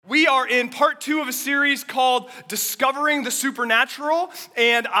are in part 2 of a series called Discovering the Supernatural,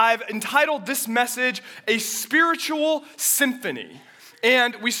 and I've entitled this message, A Spiritual Symphony.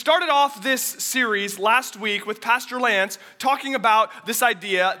 And we started off this series last week with Pastor Lance talking about this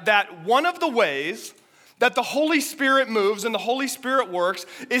idea that one of the ways that the Holy Spirit moves and the Holy Spirit works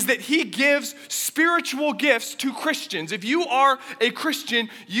is that he gives spiritual gifts to Christians. If you are a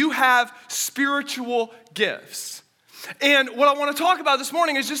Christian, you have spiritual gifts. And what I want to talk about this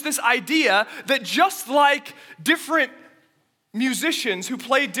morning is just this idea that just like different musicians who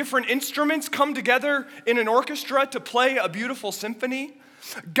play different instruments come together in an orchestra to play a beautiful symphony,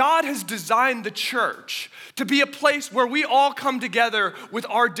 God has designed the church to be a place where we all come together with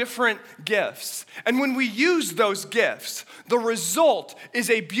our different gifts. And when we use those gifts, the result is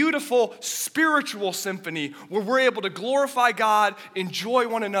a beautiful spiritual symphony where we're able to glorify God, enjoy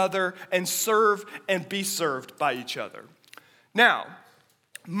one another, and serve and be served by each other. Now,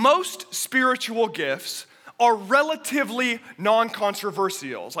 most spiritual gifts are relatively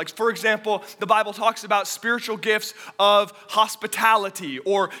non-controversial. Like, for example, the Bible talks about spiritual gifts of hospitality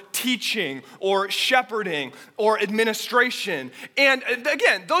or teaching or shepherding or administration. And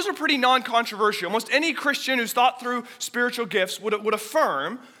again, those are pretty non-controversial. Almost any Christian who's thought through spiritual gifts would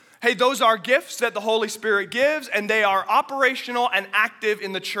affirm, hey, those are gifts that the Holy Spirit gives, and they are operational and active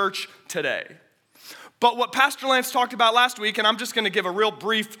in the church today. But what Pastor Lance talked about last week, and I'm just going to give a real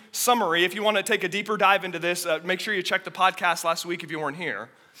brief summary. If you want to take a deeper dive into this, make sure you check the podcast last week if you weren't here.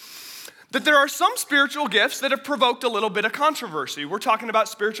 That there are some spiritual gifts that have provoked a little bit of controversy. We're talking about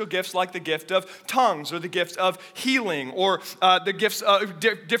spiritual gifts like the gift of tongues or the gift of healing or the gifts,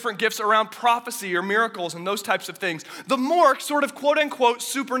 different gifts around prophecy or miracles and those types of things. The more sort of quote-unquote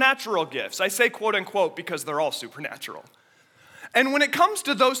supernatural gifts. I say quote-unquote because they're all supernatural. And when it comes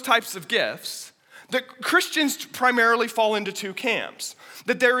to those types of gifts, that Christians primarily fall into two camps.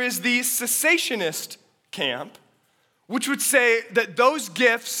 That there is the cessationist camp, which would say that those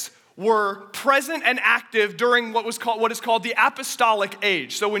gifts were present and active during what is called the apostolic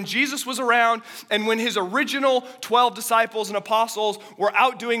age. So when Jesus was around and when his original 12 disciples and apostles were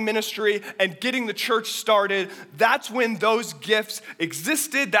out doing ministry and getting the church started, that's when those gifts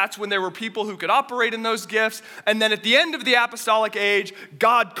existed. That's when there were people who could operate in those gifts. And then at the end of the apostolic age,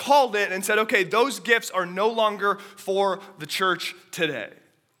 God called it and said, okay, those gifts are no longer for the church today.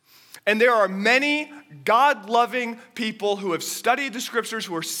 And there are many God-loving people who have studied the scriptures,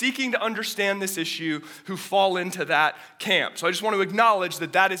 who are seeking to understand this issue, who fall into that camp. So I just want to acknowledge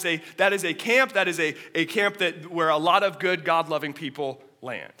that is a camp where a lot of good God-loving people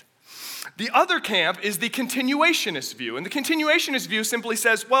land. The other camp is the continuationist view. And the continuationist view simply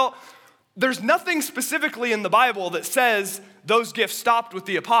says, well, there's nothing specifically in the Bible that says those gifts stopped with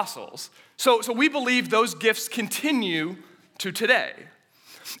the apostles. So we believe those gifts continue to today.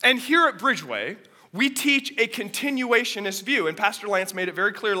 And here at Bridgeway, we teach a continuationist view, and Pastor Lance made it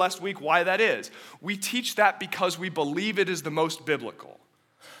very clear last week why that is. We teach that because we believe it is the most biblical.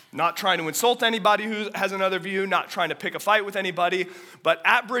 Not trying to insult anybody who has another view, not trying to pick a fight with anybody, but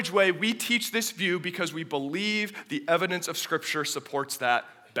at Bridgeway, we teach this view because we believe the evidence of Scripture supports that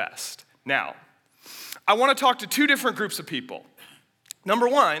best. Now, I want to talk to two different groups of people. Number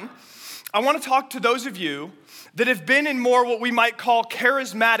one, I want to talk to those of you that have been in more what we might call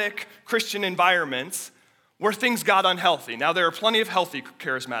charismatic Christian environments where things got unhealthy. Now, there are plenty of healthy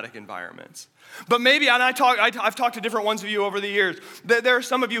charismatic environments. But maybe, and I've talked to different ones of you over the years, there are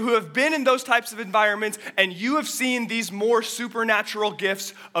some of you who have been in those types of environments and you have seen these more supernatural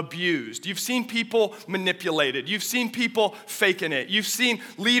gifts abused. You've seen people manipulated. You've seen people faking it. You've seen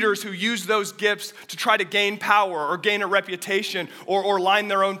leaders who use those gifts to try to gain power or gain a reputation or line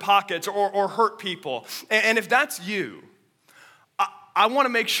their own pockets or hurt people. And if that's you, I want to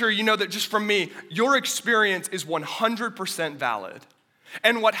make sure you know that just from me, your experience is 100% valid.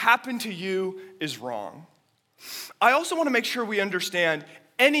 And what happened to you is wrong. I also want to make sure we understand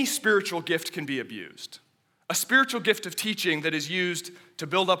any spiritual gift can be abused. A spiritual gift of teaching that is used to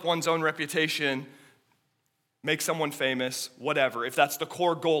build up one's own reputation, make someone famous, whatever, if that's the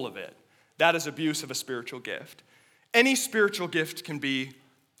core goal of it, that is abuse of a spiritual gift. Any spiritual gift can be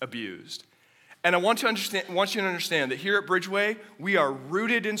abused. And I want you to understand that here at Bridgeway, we are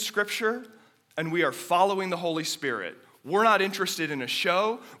rooted in Scripture and we are following the Holy Spirit. We're not interested in a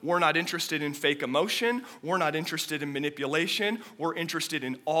show. We're not interested in fake emotion. We're not interested in manipulation. We're interested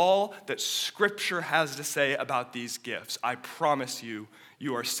in all that Scripture has to say about these gifts. I promise you,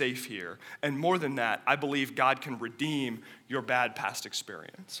 you are safe here. And more than that, I believe God can redeem your bad past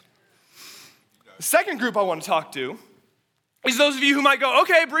experience. The second group I want to talk to is those of you who might go,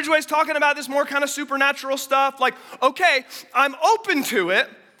 okay, Bridgeway's talking about this more kind of supernatural stuff. Like, okay, I'm open to it,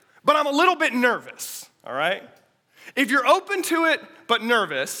 but I'm a little bit nervous, all right? If you're open to it but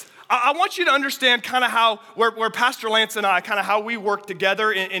nervous, I want you to understand kind of where Pastor Lance and I, kind of how we work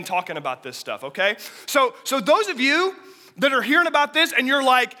together in talking about this stuff, okay? So those of you that are hearing about this and you're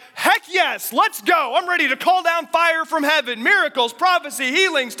like, heck yes, let's go. I'm ready to call down fire from heaven, miracles, prophecy,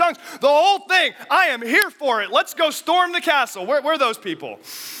 healings, tongues, the whole thing. I am here for it. Let's go storm the castle. Where are those people?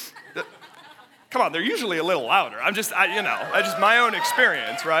 Come on, they're usually a little louder. I just my own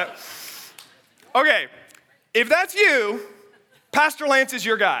experience, right? Okay, if that's you, Pastor Lance is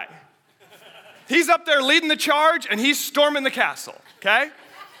your guy. He's up there leading the charge and he's storming the castle, okay?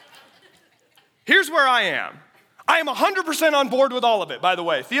 Here's where I am. I am 100% on board with all of it, by the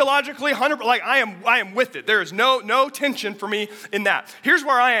way. Theologically, 100%, like I am with it. There is no tension for me in that. Here's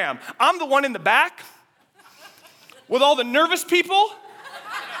where I am. I'm the one in the back with all the nervous people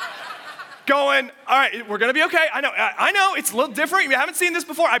going, all right, we're gonna be okay. I know, it's a little different. You haven't seen this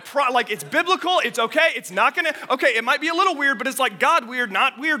before. It's biblical, it's okay. It's not gonna, okay, it might be a little weird, but it's like God weird,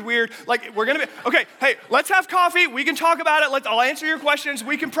 not weird. Like we're gonna be, okay, hey, let's have coffee. We can talk about it. I'll answer your questions.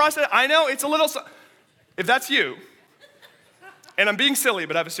 We can process it. I know it's a little, if that's you, and I'm being silly,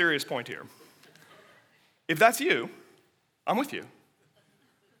 but I have a serious point here. If that's you, I'm with you.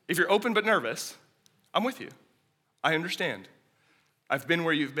 If you're open but nervous, I'm with you. I understand. I've been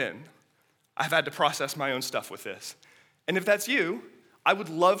where you've been. I've had to process my own stuff with this. And if that's you, I would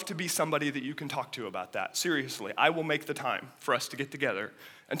love to be somebody that you can talk to about that. Seriously, I will make the time for us to get together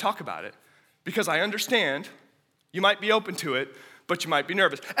and talk about it because I understand you might be open to it, but you might be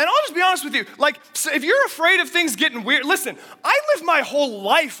nervous. And I'll just be honest with you, so if you're afraid of things getting weird, listen, I lived my whole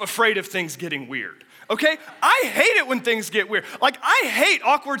life afraid of things getting weird. Okay? I hate it when things get weird. I hate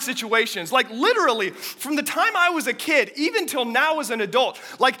awkward situations. Literally, from the time I was a kid, even till now as an adult,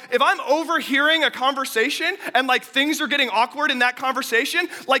 if I'm overhearing a conversation and, things are getting awkward in that conversation,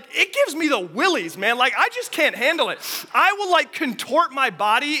 it gives me the willies, man. I just can't handle it. I will, contort my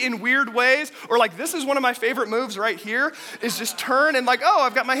body in weird ways, or, this is one of my favorite moves right here, is just turn and, oh,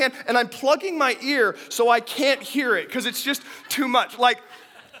 I've got my hand, and I'm plugging my ear so I can't hear it, because it's just too much.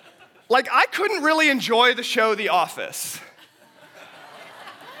 I couldn't really enjoy the show The Office.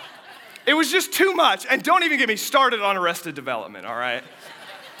 It was just too much. And don't even get me started on Arrested Development, all right?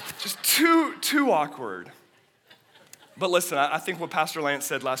 Just too awkward. But listen, I think what Pastor Lance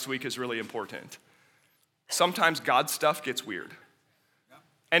said last week is really important. Sometimes God's stuff gets weird.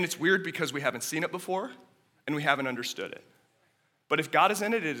 And it's weird because we haven't seen it before and we haven't understood it. But if God is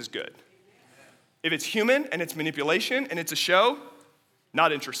in it, it is good. If it's human and it's manipulation and it's a show,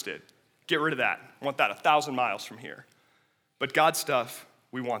 not interested. Get rid of that. I want that 1,000 miles from here. But God's stuff,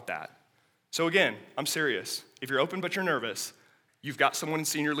 we want that. So again, I'm serious. If you're open but you're nervous, you've got someone in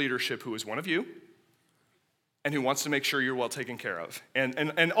senior leadership who is one of you and who wants to make sure you're well taken care of.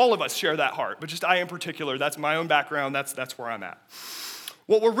 And all of us share that heart, but just I in particular, that's my own background, that's where I'm at.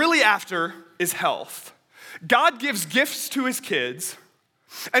 What we're really after is health. God gives gifts to his kids.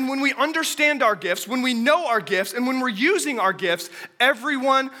 And when we understand our gifts, when we know our gifts, and when we're using our gifts,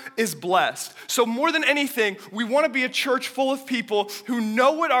 everyone is blessed. So more than anything, we want to be a church full of people who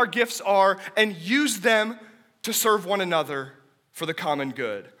know what our gifts are and use them to serve one another for the common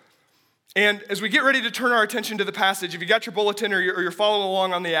good. And as we get ready to turn our attention to the passage, if you got your bulletin or you're following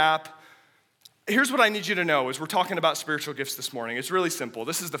along on the app, here's what I need you to know as we're talking about spiritual gifts this morning. It's really simple.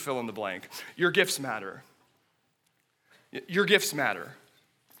 This is the fill in the blank. Your gifts matter. Your gifts matter.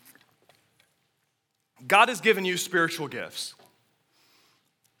 God has given you spiritual gifts.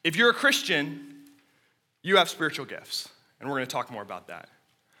 If you're a Christian, you have spiritual gifts, and we're going to talk more about that.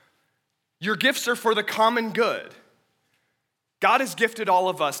 Your gifts are for the common good. God has gifted all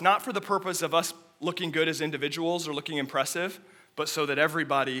of us, not for the purpose of us looking good as individuals or looking impressive, but so that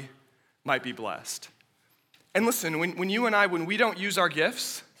everybody might be blessed. And listen, when we don't use our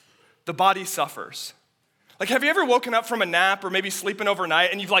gifts, the body suffers. Have you ever woken up from a nap or maybe sleeping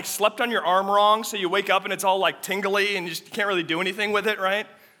overnight and you've slept on your arm wrong, so you wake up and it's all tingly and you just can't really do anything with it, right?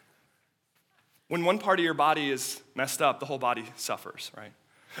 When one part of your body is messed up, the whole body suffers, right?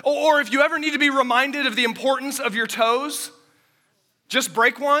 Or if you ever need to be reminded of the importance of your toes, just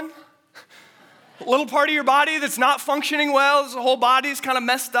break one. A little part of your body that's not functioning well, the whole body's kind of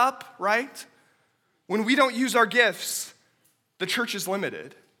messed up, right? When we don't use our gifts, the church is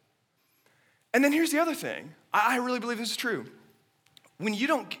limited. And then here's the other thing. I really believe this is true. When you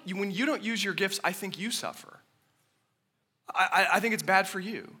don't use your gifts, I think you suffer. I think it's bad for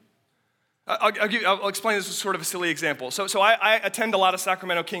you. I'll explain this with sort of a silly example. So I attend a lot of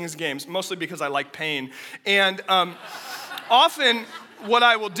Sacramento Kings games, mostly because I like pain. And often what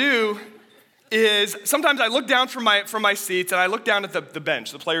I will do is sometimes I look down from my seats and I look down at the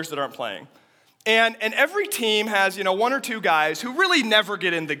bench, the players that aren't playing. And every team has, one or two guys who really never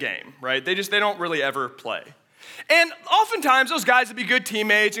get in the game, right? They don't really ever play. And oftentimes those guys would be good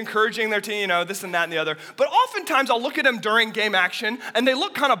teammates, encouraging their team, this and that and the other. But oftentimes I'll look at them during game action and they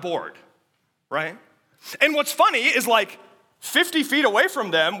look kind of bored, right? And what's funny is 50 feet away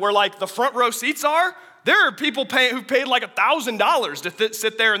from them where the front row seats are, there are people who paid $1,000 to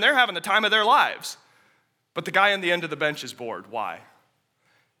sit there and they're having the time of their lives. But the guy on the end of the bench is bored. Why?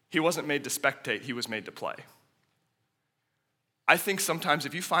 He wasn't made to spectate, he was made to play. I think sometimes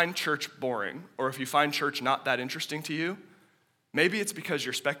if you find church boring, or if you find church not that interesting to you, maybe it's because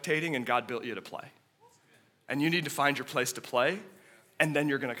you're spectating and God built you to play. And you need to find your place to play, and then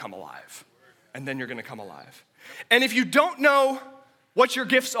you're gonna come alive. And then you're gonna come alive. And if you don't know what your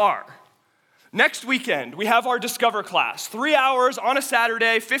gifts are, next weekend, we have our Discover class. 3 hours on a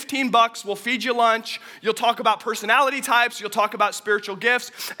Saturday, $15. We'll feed you lunch. You'll talk about personality types. You'll talk about spiritual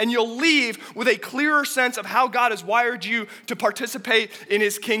gifts. And you'll leave with a clearer sense of how God has wired you to participate in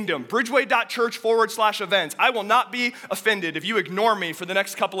his kingdom. Bridgeway.church/events. I will not be offended if you ignore me for the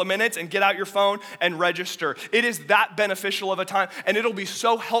next couple of minutes and get out your phone and register. It is that beneficial of a time, and it'll be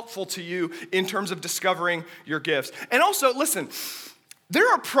so helpful to you in terms of discovering your gifts. And also, listen, there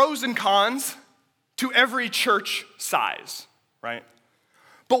are pros and cons to every church size, right?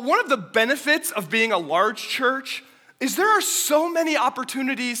 But one of the benefits of being a large church is there are so many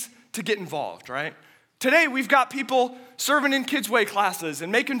opportunities to get involved, right? Today, we've got people serving in Kids Way classes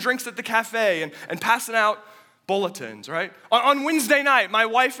and making drinks at the cafe and passing out bulletins, right? On Wednesday night, my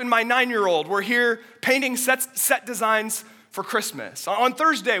wife and my 9-year-old were here painting set designs for Christmas. On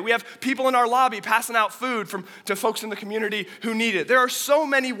Thursday, we have people in our lobby passing out food to folks in the community who need it. There are so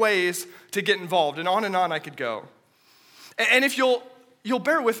many ways to get involved, and on I could go. And if you'll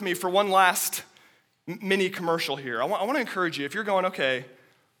bear with me for one last mini commercial here, I want to encourage you, if you're going, okay,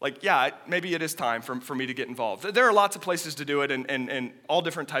 maybe it is time for me to get involved. There are lots of places to do it and all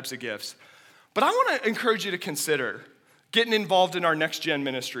different types of gifts. But I want to encourage you to consider getting involved in our next gen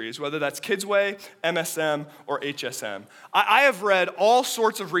ministries, whether that's Kidsway, MSM, or HSM. I have read all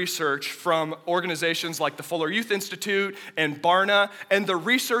sorts of research from organizations like the Fuller Youth Institute and Barna, and the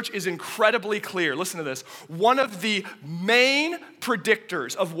research is incredibly clear. Listen to this. One of the main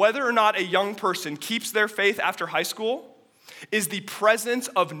predictors of whether or not a young person keeps their faith after high school is the presence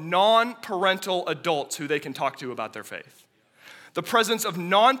of non-parental adults who they can talk to about their faith. The presence of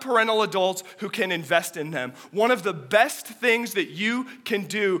non-parental adults who can invest in them. One of the best things that you can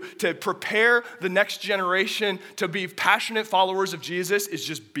do to prepare the next generation to be passionate followers of Jesus is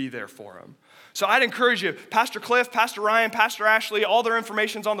just be there for them. So I'd encourage you, Pastor Cliff, Pastor Ryan, Pastor Ashley, all their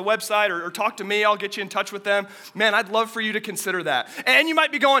information's on the website, or talk to me, I'll get you in touch with them. Man, I'd love for you to consider that. And you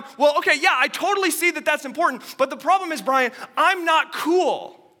might be going, well, okay, yeah, I totally see that that's important, but the problem is, Brian, I'm not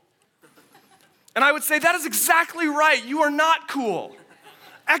cool. And I would say that is exactly right. You are not cool.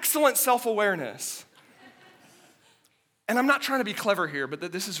 Excellent self-awareness. And I'm not trying to be clever here,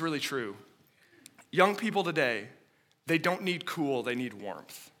 but this is really true. Young people today, they don't need cool, they need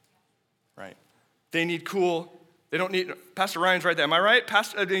warmth, right? They need cool, they don't need, Pastor Ryan's right there, am I right?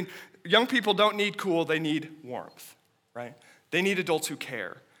 Young people don't need cool, they need warmth, right? They need adults who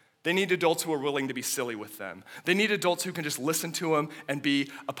care. They need adults who are willing to be silly with them. They need adults who can just listen to them and be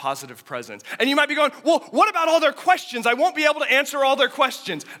a positive presence. And you might be going, well, what about all their questions? I won't be able to answer all their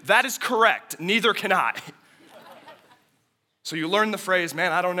questions. That is correct. Neither can I. So you learn the phrase,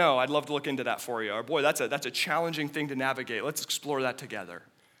 man, I don't know. I'd love to look into that for you. Or boy, that's a challenging thing to navigate. Let's explore that together.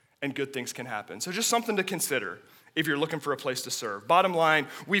 And good things can happen. So just something to consider if you're looking for a place to serve. Bottom line,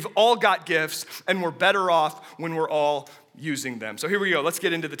 we've all got gifts, and we're better off when we're all using them. So here we go. Let's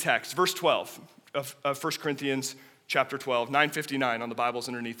get into the text. Verse 12 of 1 Corinthians chapter 12, 959 on the Bibles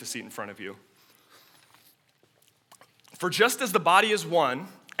underneath the seat in front of you. For just as the body is one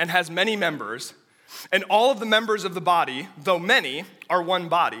and has many members, and all of the members of the body, though many, are one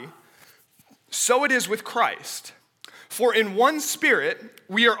body, so it is with Christ. For in one Spirit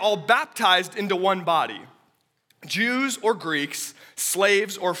we are all baptized into one body, Jews or Greeks,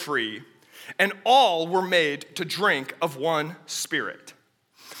 slaves or free, and all were made to drink of one Spirit.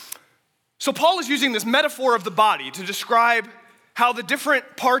 So Paul is using this metaphor of the body to describe how the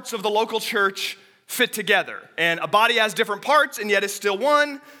different parts of the local church fit together. And a body has different parts, and yet it's still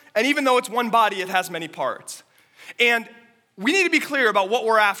one. And even though it's one body, it has many parts. And we need to be clear about what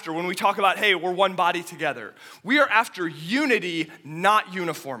we're after when we talk about, hey, we're one body together. We are after unity, not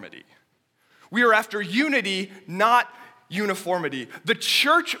uniformity. We are after unity, not uniformity. The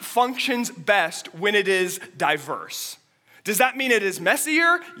church functions best when it is diverse. Does that mean it is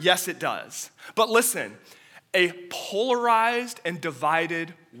messier? Yes, it does. But listen, a polarized and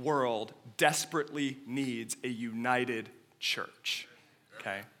divided world desperately needs a united church,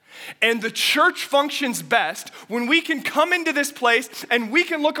 okay? And the church functions best when we can come into this place and we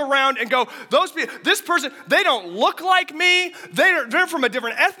can look around and go, those people, this person, they don't look like me. They're from a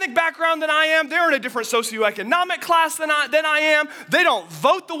different ethnic background than I am. They're in a different socioeconomic class than I am. They don't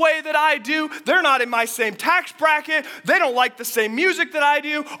vote the way that I do. They're not in my same tax bracket. They don't like the same music that I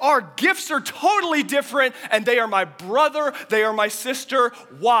do. Our gifts are totally different, and they are my brother. They are my sister.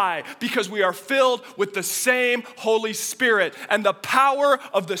 Why? Because we are filled with the same Holy Spirit, and the power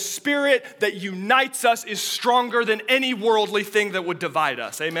of the Spirit that unites us is stronger than any worldly thing that would divide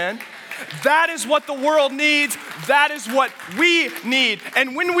us. Amen? That is what the world needs. That is what we need.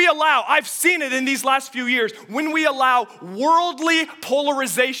 And when we allow, I've seen it in these last few years, when we allow worldly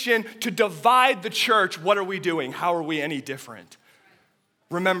polarization to divide the church, what are we doing? How are we any different?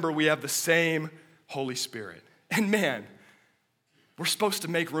 Remember, we have the same Holy Spirit. And man, we're supposed to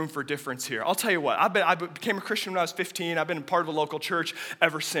make room for difference here. I'll tell you what, I became a Christian when I was 15. I've been part of a local church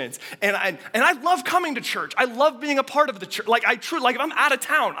ever since. And I love coming to church. I love being a part of the church. Like if I'm out of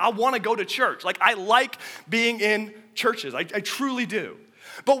town, I want to go to church. Like I like being in churches. I truly do.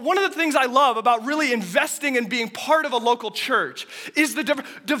 But one of the things I love about really investing and being part of a local church is the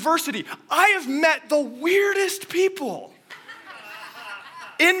diversity. I have met the weirdest people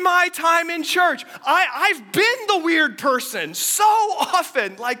in my time in church. I've been the weird person so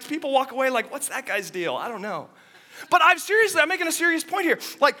often. Like people walk away like, what's that guy's deal? I don't know. But I'm making a serious point here.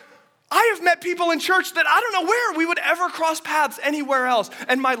 Like I have met people in church that I don't know where we would ever cross paths anywhere else.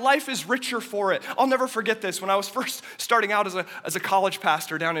 And my life is richer for it. I'll never forget this. When I was first starting out as a college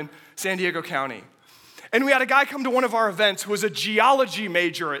pastor down in San Diego County. And we had a guy come to one of our events who was a geology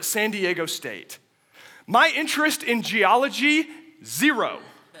major at San Diego State. My interest in geology, zero.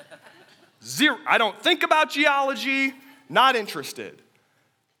 I don't think about geology, not interested.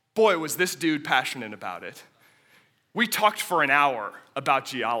 Boy, was this dude passionate about it. We talked for an hour about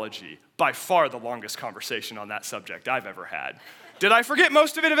geology, by far the longest conversation on that subject I've ever had. Did I forget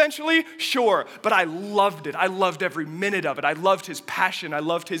most of it eventually? Sure, but I loved it. I loved every minute of it. I loved his passion. I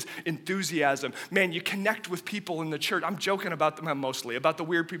loved his enthusiasm. Man, you connect with people in the church. I'm joking about them mostly, about the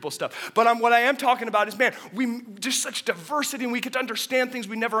weird people stuff. But what I am talking about is, man, just such diversity, and we get to understand things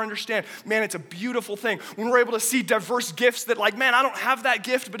we never understand. Man, it's a beautiful thing. When we're able to see diverse gifts that like, man, I don't have that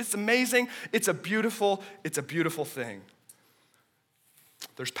gift, but it's amazing. It's a beautiful thing.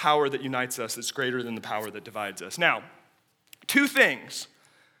 There's power that unites us that's greater than the power that divides us. Now, two things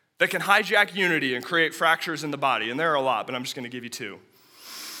that can hijack unity and create fractures in the body, and there are a lot, but I'm just going to give you two.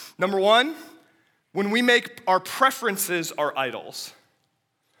 Number one, when we make our preferences our idols.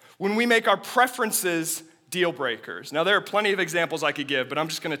 When we make our preferences deal breakers. Now, there are plenty of examples I could give, but I'm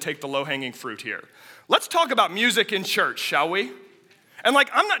just going to take the low-hanging fruit here. Let's talk about music in church, shall we? And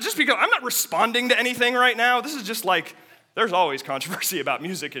I'm not responding to anything right now. This is just there's always controversy about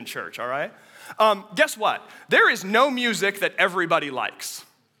music in church, all right? Guess what? There is no music that everybody likes.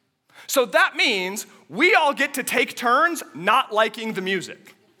 So that means we all get to take turns not liking the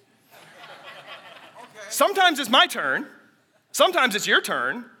music. Okay. Sometimes it's my turn. Sometimes it's your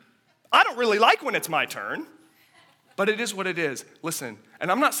turn. I don't really like when it's my turn, but it is what it is. Listen, and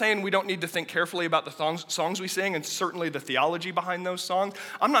I'm not saying we don't need to think carefully about the songs we sing and certainly the theology behind those songs.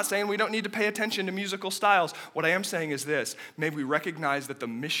 I'm not saying we don't need to pay attention to musical styles. What I am saying is this: may we recognize that the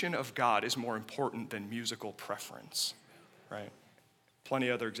mission of God is more important than musical preference, right? Plenty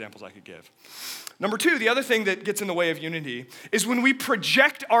of other examples I could give. Number two, the other thing that gets in the way of unity is when we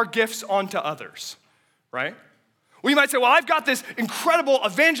project our gifts onto others, right? We might say, well, I've got this incredible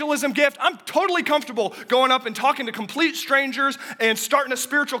evangelism gift. I'm totally comfortable going up and talking to complete strangers and starting a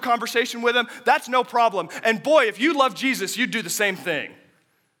spiritual conversation with them. That's no problem. And boy, if you love Jesus, you'd do the same thing.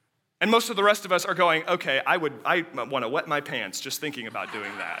 And most of the rest of us are going, okay, I want to wet my pants just thinking about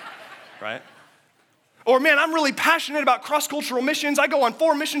doing that, right? Or man, I'm really passionate about cross-cultural missions. I go on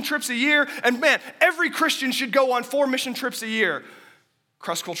 4 mission trips a year. And man, every Christian should go on 4 mission trips a year.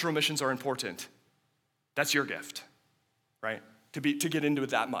 Cross-cultural missions are important. That's your gift. Right? To get into it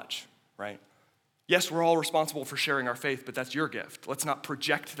that much, right? Yes, we're all responsible for sharing our faith, but that's your gift. Let's not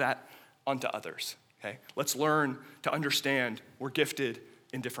project that onto others, okay? Let's learn to understand we're gifted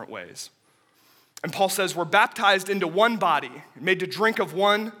in different ways. And Paul says we're baptized into one body, made to drink of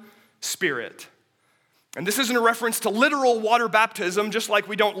one Spirit. And this isn't a reference to literal water baptism, just like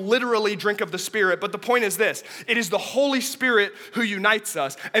we don't literally drink of the Spirit, but the point is this: it is the Holy Spirit who unites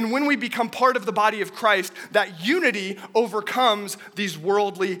us. And when we become part of the body of Christ, that unity overcomes these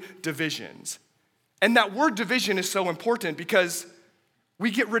worldly divisions. And that word division is so important because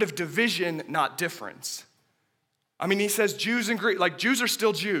we get rid of division, not difference. I mean, he says Jews and Greeks, like Jews are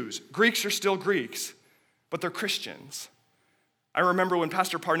still Jews, Greeks are still Greeks, but they're Christians. I remember when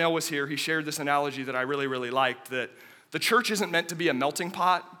Pastor Parnell was here, he shared this analogy that I really, really liked, that the church isn't meant to be a melting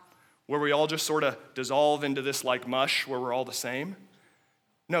pot where we all just sort of dissolve into this like mush where we're all the same.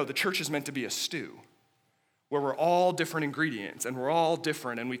 No, the church is meant to be a stew where we're all different ingredients and we're all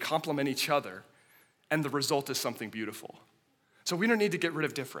different and we complement each other, and the result is something beautiful. So we don't need to get rid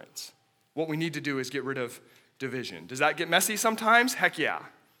of difference. What we need to do is get rid of division. Does that get messy sometimes? Heck yeah.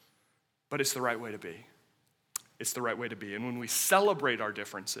 But it's the right way to be. It's the right way to be. And when we celebrate our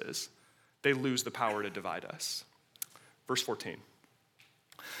differences, they lose the power to divide us. Verse 14.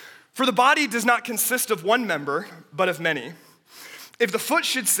 For the body does not consist of one member, but of many. If the foot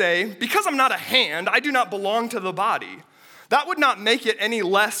should say, because I'm not a hand, I do not belong to the body, that would not make it any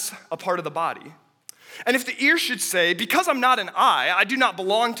less a part of the body. And if the ear should say, because I'm not an eye, I do not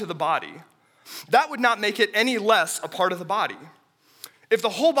belong to the body, that would not make it any less a part of the body. If the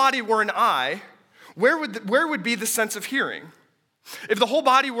whole body were an eye, where would be the sense of hearing? If the whole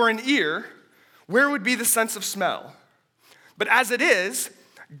body were an ear, where would be the sense of smell? But as it is,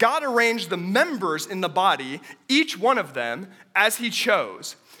 God arranged the members in the body, each one of them, as he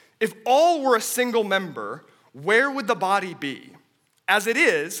chose. If all were a single member, where would the body be? As it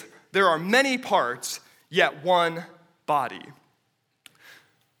is, there are many parts, yet one body.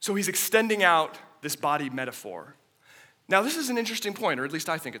 So he's extending out this body metaphor. Now, this is an interesting point, or at least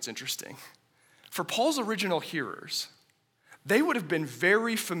I think it's interesting. For Paul's original hearers, they would have been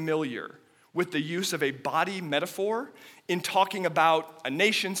very familiar with the use of a body metaphor in talking about a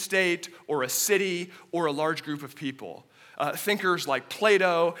nation state or a city or a large group of people. Thinkers like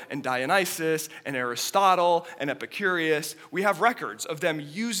Plato and Dionysus and Aristotle and Epicurus, we have records of them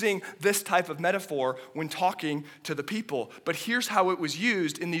using this type of metaphor when talking to the people. But here's how it was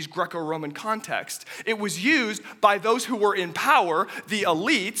used in these Greco-Roman contexts. It was used by those who were in power, the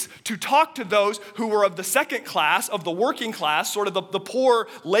elites, to talk to those who were of the second class, of the working class, sort of the poor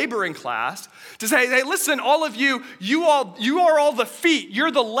laboring class, to say, hey, listen, all of you, you are all the feet,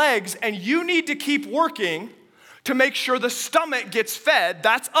 you're the legs, and you need to keep working to make sure the stomach gets fed.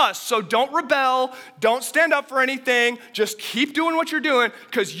 That's us. So don't rebel. Don't stand up for anything. Just keep doing what you're doing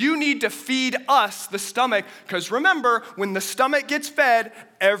because you need to feed us, the stomach. Because remember, when the stomach gets fed,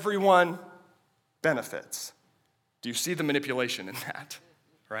 everyone benefits. Do you see the manipulation in that,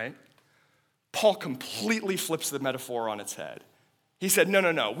 right? Paul completely flips the metaphor on its head. He said,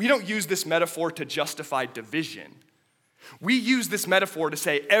 no. We don't use this metaphor to justify division. We use this metaphor to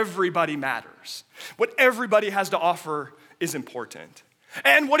say everybody matters. What everybody has to offer is important.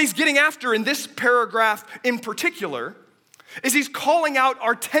 And what he's getting after in this paragraph in particular is he's calling out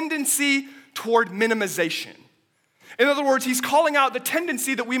our tendency toward minimization. In other words, he's calling out the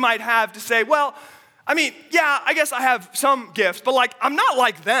tendency that we might have to say, well, I mean, yeah, I guess I have some gifts, but like, I'm not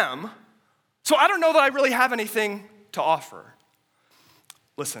like them, so I don't know that I really have anything to offer.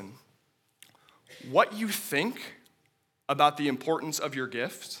 Listen, what you think about the importance of your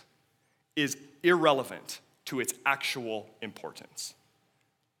gifts is irrelevant to its actual importance.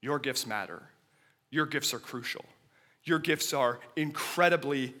 Your gifts matter. Your gifts are crucial. Your gifts are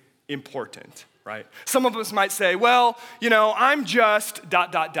incredibly important, right? Some of us might say, well, I'm just ...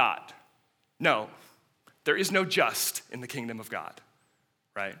 No, there is no just in the kingdom of God,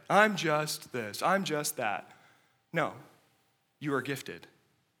 right? I'm just this, I'm just that. No, you are gifted.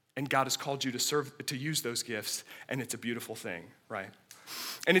 And God has called you to use those gifts, and it's a beautiful thing, right?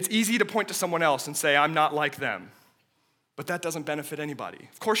 And it's easy to point to someone else and say, I'm not like them. But that doesn't benefit anybody.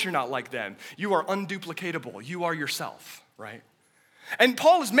 Of course you're not like them. You are unduplicatable. You are yourself, right? And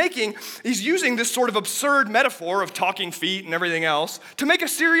Paul he's using this sort of absurd metaphor of talking feet and everything else to make a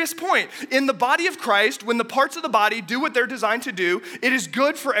serious point. In the body of Christ, when the parts of the body do what they're designed to do, it is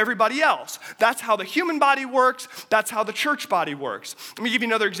good for everybody else. That's how the human body works. That's how the church body works. Let me give you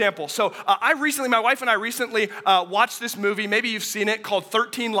another example. So my wife and I recently watched this movie. Maybe you've seen it, called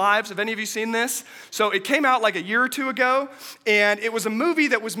 13 Lives. Have any of you seen this? So it came out like a year or two ago, and it was a movie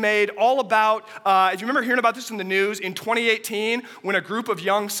that was made all about, if you remember hearing about this in the news, in 2018, when a group of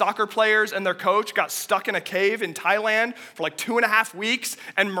young soccer players and their coach got stuck in a cave in Thailand for like 2.5 weeks,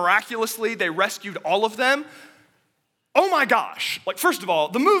 and miraculously they rescued all of them. Oh my gosh. Like, first of all,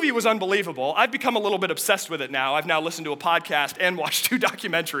 the movie was unbelievable. I've become a little bit obsessed with it now. I've now listened to a podcast and watched 2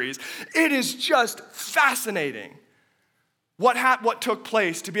 documentaries. It is just fascinating what took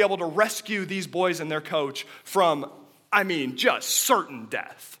place to be able to rescue these boys and their coach from, just certain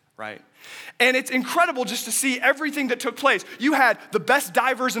death, right? And it's incredible just to see everything that took place. You had the best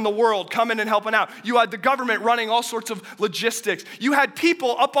divers in the world coming and helping out. You had the government running all sorts of logistics. You had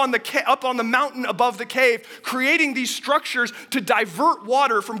people up on the mountain above the cave creating these structures to divert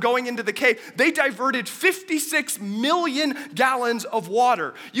water from going into the cave. They diverted 56 million gallons of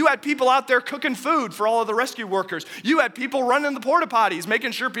water. You had people out there cooking food for all of the rescue workers. You had people running the porta potties,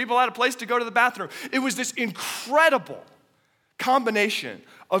 making sure people had a place to go to the bathroom. It was this incredible combination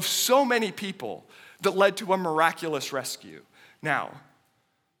of so many people that led to a miraculous rescue. Now,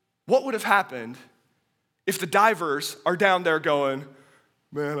 what would have happened if the divers are down there going,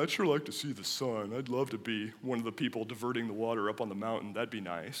 man, I'd sure like to see the sun. I'd love to be one of the people diverting the water up on the mountain. That'd be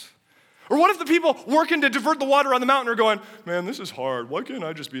nice. Or what if the people working to divert the water on the mountain are going, man, this is hard. Why can't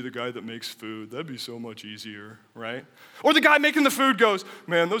I just be the guy that makes food? That'd be so much easier, right? Or the guy making the food goes,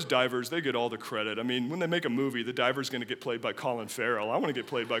 man, those divers, they get all the credit. I mean, when they make a movie, the diver's gonna get played by Colin Farrell. I wanna get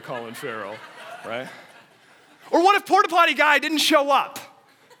played by Colin Farrell, right? Or what if Porta Potty guy didn't show up,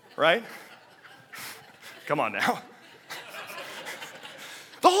 right? Come on now.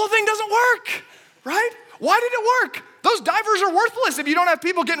 The whole thing doesn't work, right? Why did it work? Those divers are worthless if you don't have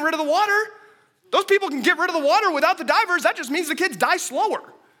people getting rid of the water. Those people can get rid of the water without the divers. That just means the kids die slower.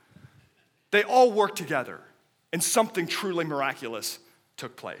 They all work together, and something truly miraculous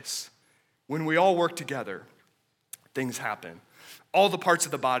took place. When we all work together, things happen. All the parts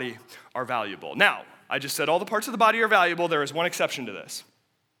of the body are valuable. Now, I just said all the parts of the body are valuable. There is one exception to this.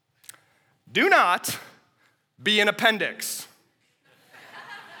 Do not be an appendix.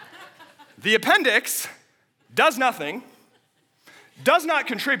 The appendix does nothing, does not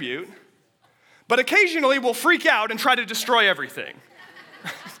contribute, but occasionally will freak out and try to destroy everything.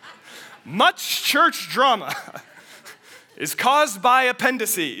 Much church drama is caused by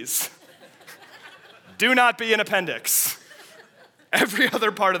appendices. Do not be an appendix. Every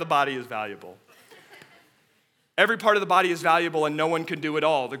other part of the body is valuable. Every part of the body is valuable and no one can do it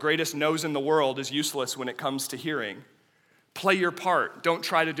all. The greatest nose in the world is useless when it comes to hearing. Play your part. Don't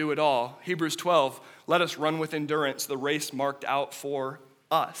try to do it all. Hebrews 12, let us run with endurance the race marked out for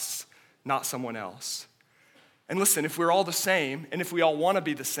us, not someone else. And listen, if we're all the same, and if we all want to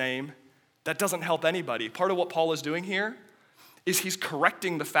be the same, that doesn't help anybody. Part of what Paul is doing here is he's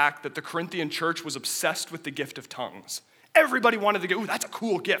correcting the fact that the Corinthian church was obsessed with the gift of tongues. Everybody wanted to go, ooh, that's a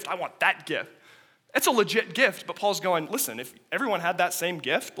cool gift. I want that gift. It's a legit gift, but Paul's going, listen, if everyone had that same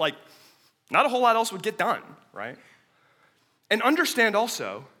gift, like, not a whole lot else would get done, right? And understand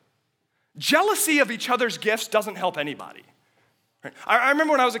also, jealousy of each other's gifts doesn't help anybody. Right? I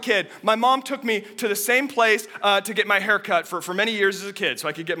remember when I was a kid, my mom took me to the same place to get my hair cut for many years as a kid so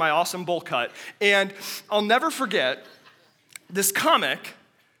I could get my awesome bowl cut. And I'll never forget this comic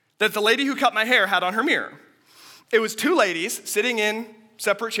that the lady who cut my hair had on her mirror. It was two ladies sitting in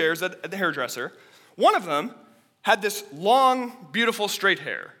separate chairs at the hairdresser. One of them had this long, beautiful straight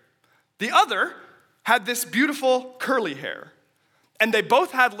hair. The other had this beautiful curly hair. And they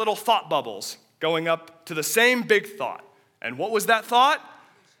both had little thought bubbles going up to the same big thought. And what was that thought?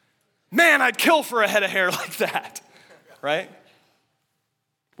 Man, I'd kill for a head of hair like that, right?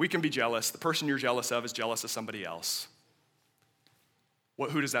 We can be jealous. The person you're jealous of is jealous of somebody else.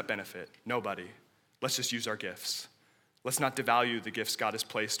 Who does that benefit? Nobody. Let's just use our gifts. Let's not devalue the gifts God has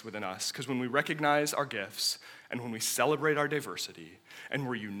placed within us, because when we recognize our gifts and when we celebrate our diversity and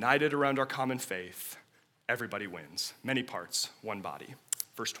we're united around our common faith, everybody wins. Many parts, one body.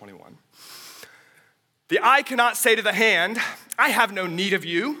 Verse 21. The eye cannot say to the hand, I have no need of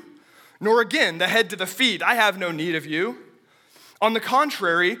you, nor again the head to the feet, I have no need of you. On the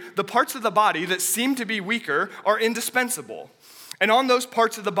contrary, the parts of the body that seem to be weaker are indispensable. And on those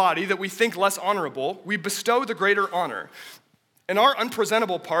parts of the body that we think less honorable, we bestow the greater honor. And our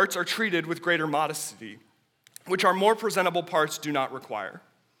unpresentable parts are treated with greater modesty, which our more presentable parts do not require.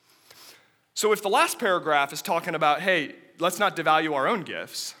 So if the last paragraph is talking about, hey, let's not devalue our own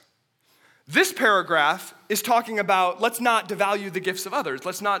gifts, this paragraph is talking about let's not devalue the gifts of others.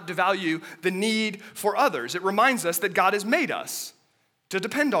 Let's not devalue the need for others. It reminds us that God has made us to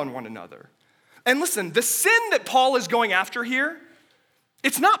depend on one another. And listen, the sin that Paul is going after here,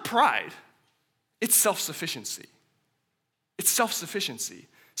 it's not pride. It's self-sufficiency. It's self-sufficiency.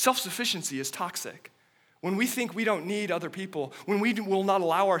 Self-sufficiency is toxic. When we think we don't need other people, when we will not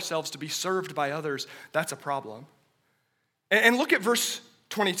allow ourselves to be served by others, that's a problem. And look at verse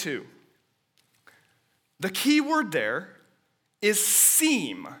 22. The key word there is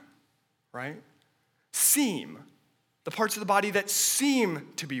seem, right? Seem. The parts of the body that seem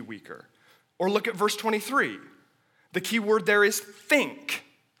to be weaker. Or look at verse 23. The key word there is think.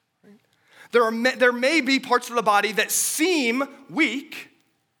 Right? There may be parts of the body that seem weak,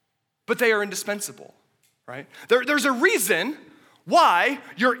 but they are indispensable, right? There's a reason why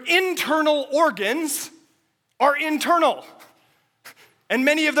your internal organs are internal. And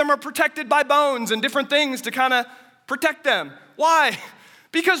many of them are protected by bones and different things to kind of protect them. Why?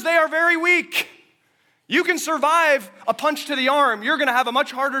 Because they are very weak. You can survive a punch to the arm. You're going to have a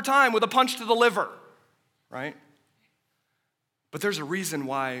much harder time with a punch to the liver, right? But there's a reason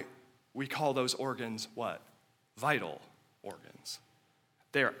why we call those organs what? Vital organs.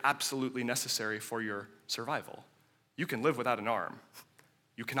 They are absolutely necessary for your survival. You can live without an arm.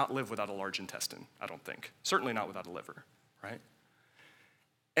 You cannot live without a large intestine, I don't think. Certainly not without a liver, right?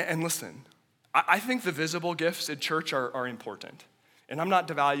 And listen, I think the visible gifts in church are important. And I'm not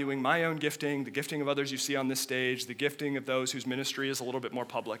devaluing my own gifting, the gifting of others you see on this stage, the gifting of those whose ministry is a little bit more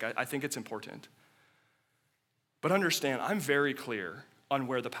public. I think it's important. But understand, I'm very clear on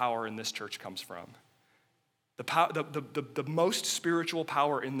where the power in this church comes from. The most spiritual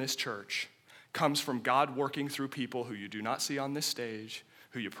power in this church comes from God working through people who you do not see on this stage,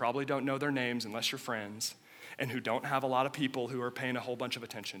 who you probably don't know their names unless you're friends, and who don't have a lot of people who are paying a whole bunch of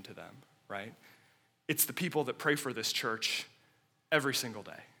attention to them, right? It's the people that pray for this church every single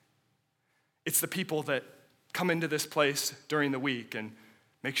day. It's the people that come into this place during the week and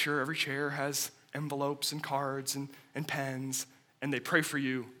make sure every chair has envelopes and cards and pens, and they pray for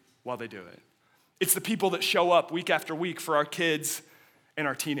you while they do it. It's the people that show up week after week for our kids and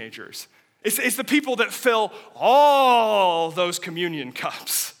our teenagers. It's the people that fill all those communion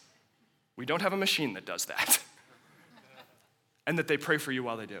cups. We don't have a machine that does that. And that they pray for you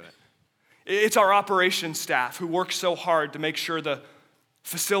while they do it. It's our operations staff who work so hard to make sure the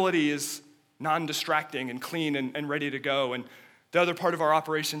facility is non-distracting and clean and ready to go. And the other part of our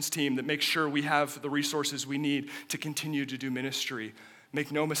operations team that makes sure we have the resources we need to continue to do ministry. Make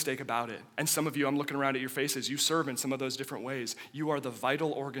no mistake about it. And some of you, I'm looking around at your faces, you serve in some of those different ways. You are the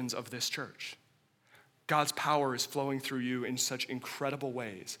vital organs of this church. God's power is flowing through you in such incredible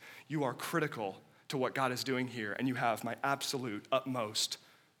ways. You are critical to what God is doing here, and you have my absolute utmost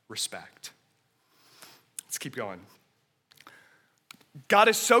respect. Let's keep going. God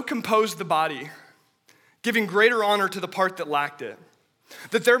has so composed the body, giving greater honor to the part that lacked it,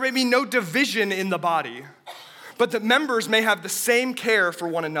 that there may be no division in the body, but that members may have the same care for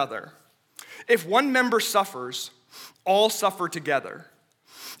one another. If one member suffers, all suffer together.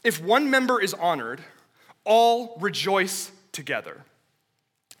 If one member is honored, all rejoice together.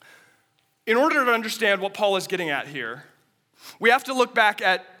 In order to understand what Paul is getting at here, we have to look back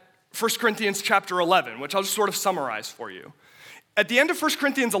at 1 Corinthians chapter 11, which I'll just sort of summarize for you. At the end of 1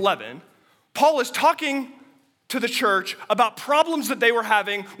 Corinthians 11, Paul is talking to the church about problems that they were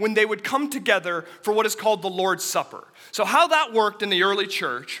having when they would come together for what is called the Lord's Supper. So how that worked in the early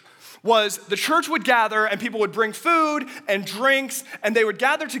church was the church would gather and people would bring food and drinks and they would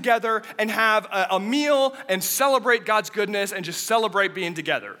gather together and have a meal and celebrate God's goodness and just celebrate being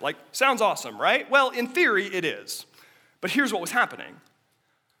together. Like, sounds awesome, right? Well, in theory, it is. But here's what was happening.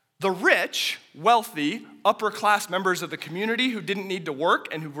 The rich, wealthy, upper-class members of the community who didn't need to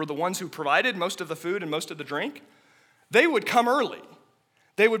work and who were the ones who provided most of the food and most of the drink, they would come early.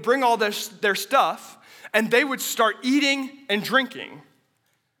 They would bring all their stuff and they would start eating and drinking.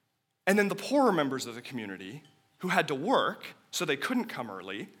 And then the poorer members of the community who had to work so they couldn't come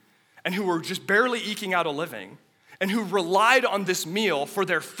early and who were just barely eking out a living and who relied on this meal for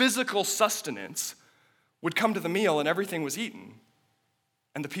their physical sustenance would come to the meal and everything was eaten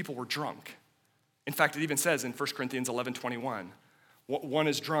and the people were drunk. In fact, it even says in 1 Corinthians 11:21, one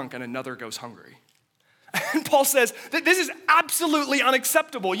is drunk and another goes hungry. And Paul says that this is absolutely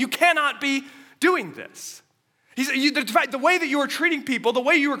unacceptable. You cannot be doing this. The way that you are treating people, the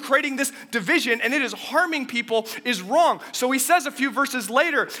way you are creating this division, and it is harming people, is wrong. So he says a few verses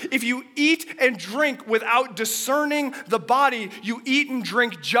later, if you eat and drink without discerning the body, you eat and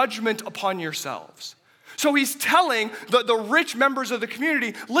drink judgment upon yourselves. So he's telling the rich members of the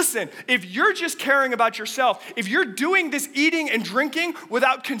community, listen, if you're just caring about yourself, if you're doing this eating and drinking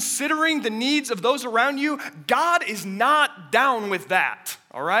without considering the needs of those around you, God is not down with that,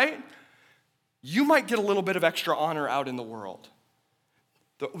 all right? You might get a little bit of extra honor out in the world.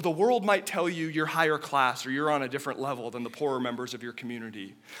 The world might tell you you're higher class or you're on a different level than the poorer members of your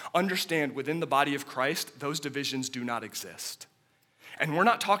community. Understand, within the body of Christ, those divisions do not exist. And we're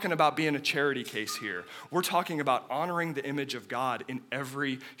not talking about being a charity case here. We're talking about honoring the image of God in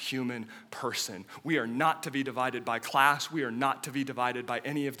every human person. We are not to be divided by class. We are not to be divided by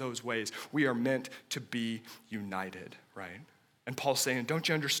any of those ways. We are meant to be united, right? And Paul's saying, don't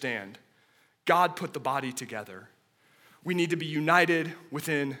you understand? God put the body together. We need to be united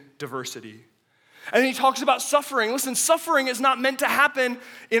within diversity. And then he talks about suffering. Listen, suffering is not meant to happen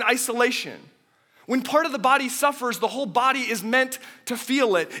in isolation. When part of the body suffers, the whole body is meant to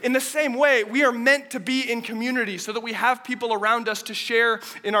feel it. In the same way, we are meant to be in community so that we have people around us to share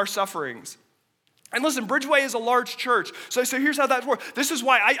in our sufferings. And listen, Bridgeway is a large church. So here's how that works. This is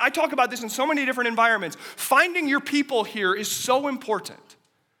why I talk about this in so many different environments. Finding your people here is so important.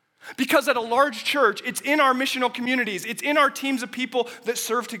 Because at a large church, it's in our missional communities, it's in our teams of people that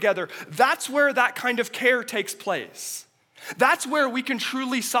serve together. That's where that kind of care takes place. That's where we can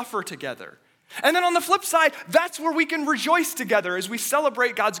truly suffer together. And then on the flip side, that's where we can rejoice together as we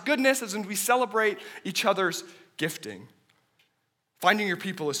celebrate God's goodness, as we celebrate each other's gifting. Finding your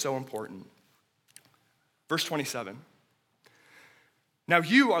people is so important. Verse 27. Now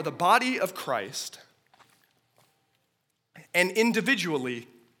you are the body of Christ and individually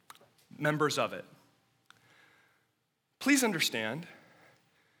members of it. Please understand,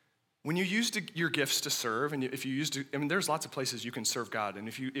 when you use your gifts to serve, and if you use to, there's lots of places you can serve God, and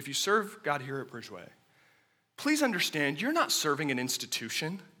if you serve God here at Bridgeway, please understand, you're not serving an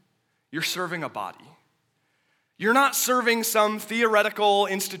institution, you're serving a body. You're not serving some theoretical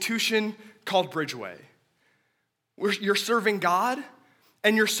institution called Bridgeway. You're serving God,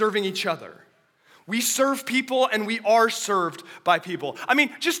 and you're serving each other. We serve people and we are served by people. I mean,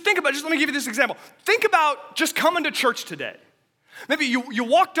 just let me give you this example. Think about just coming to church today. Maybe you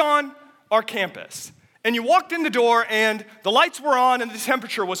walked on our campus and you walked in the door and the lights were on and the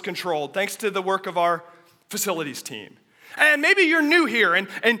temperature was controlled thanks to the work of our facilities team. And maybe you're new here and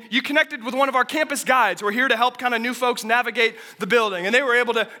you connected with one of our campus guides who are here to help kind of new folks navigate the building. And they were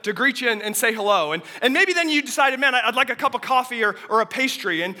able to greet you and say hello. And maybe then you decided, man, I'd like a cup of coffee or a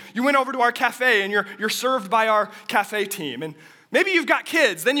pastry. And you went over to our cafe and you're served by our cafe team. And maybe you've got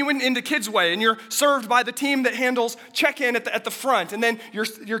kids. Then you went into Kids Way and you're served by the team that handles check-in at the front. And then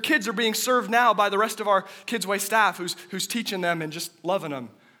your kids are being served now by the rest of our Kids Way staff who's teaching them and just loving them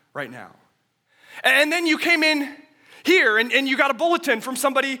right now. And then you came in here, and you got a bulletin from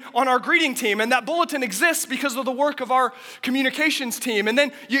somebody on our greeting team, and that bulletin exists because of the work of our communications team. And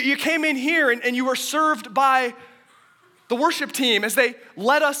then you came in here, and you were served by the worship team as they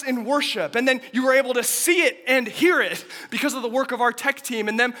led us in worship. And then you were able to see it and hear it because of the work of our tech team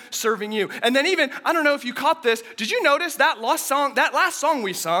and them serving you. And then even, I don't know if you caught this, did you notice that last song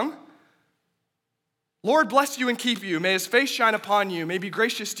we sung? Lord bless you and keep you. May his face shine upon you. May be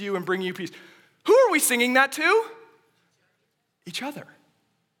gracious to you and bring you peace. Who are we singing that to? Each other.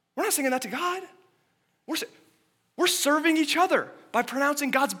 We're not singing that to God. We're serving each other by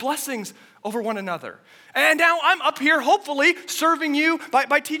pronouncing God's blessings over one another. And now I'm up here, hopefully, serving you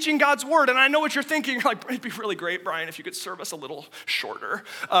by teaching God's word. And I know what you're thinking. You're like, it'd be really great, Brian, if you could serve us a little shorter.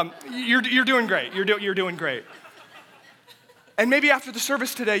 You're doing great. You're doing great. And maybe after the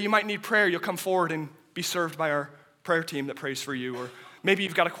service today, you might need prayer. You'll come forward and be served by our prayer team that prays for you. Or maybe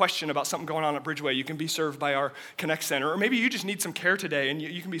you've got a question about something going on at Bridgeway. You can be served by our Connect Center. Or maybe you just need some care today, and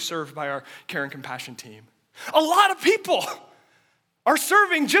you can be served by our Care and Compassion team. A lot of people are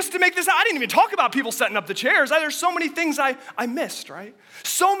serving just to make this. I didn't even talk about people setting up the chairs. There's so many things I missed, right?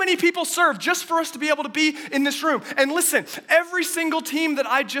 So many people serve just for us to be able to be in this room. And listen, every single team that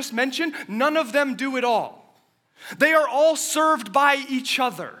I just mentioned, none of them do it all. They are all served by each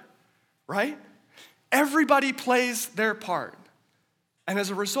other, right? Everybody plays their part. And as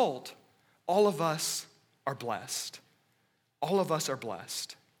a result, all of us are blessed. All of us are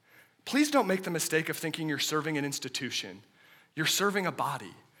blessed. Please don't make the mistake of thinking you're serving an institution. You're serving a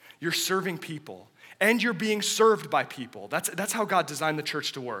body. You're serving people. And you're being served by people. That's how God designed the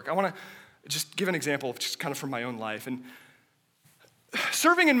church to work. I want to just give an example just kind of from my own life. And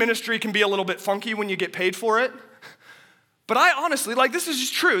serving in ministry can be a little bit funky when you get paid for it. But I honestly, this is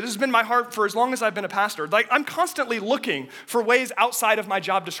just true. This has been my heart for as long as I've been a pastor. I'm constantly looking for ways outside of my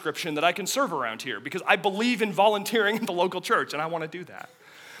job description that I can serve around here because I believe in volunteering in the local church and I want to do that.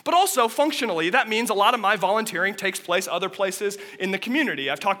 But also, functionally, that means a lot of my volunteering takes place other places in the community.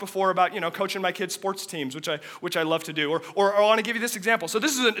 I've talked before about, coaching my kids' sports teams, which I love to do. Or I want to give you this example. So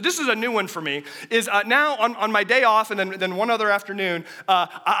this is a new one for me. Is now on my day off, and then one other afternoon,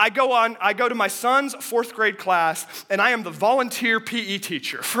 I go to my son's fourth grade class, and I am the volunteer PE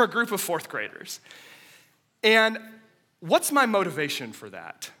teacher for a group of fourth graders. And what's my motivation for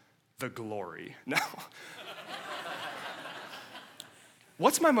that? The glory. No.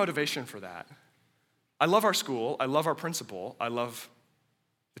 What's my motivation for that? I love our school. I love our principal. I love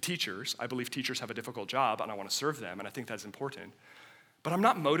the teachers. I believe teachers have a difficult job, and I want to serve them, and I think that's important. But I'm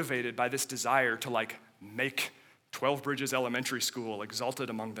not motivated by this desire to, make 12 Bridges Elementary School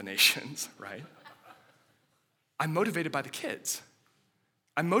exalted among the nations, right? I'm motivated by the kids.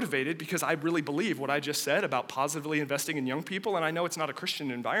 I'm motivated because I really believe what I just said about positively investing in young people, and I know it's not a Christian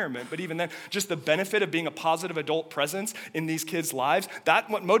environment, but even then, just the benefit of being a positive adult presence in these kids' lives, that's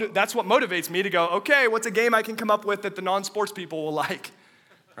what motivates me to go, okay, what's a game I can come up with that the non-sports people will like,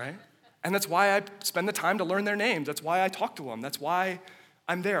 right? And that's why I spend the time to learn their names. That's why I talk to them. That's why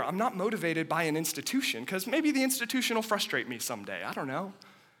I'm there. I'm not motivated by an institution, because maybe the institution will frustrate me someday. I don't know.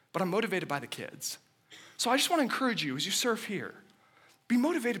 But I'm motivated by the kids. So I just want to encourage you as you serve here, be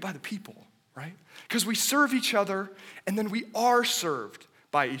motivated by the people, right? Because we serve each other, and then we are served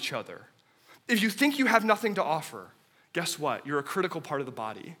by each other. If you think you have nothing to offer, guess what? You're a critical part of the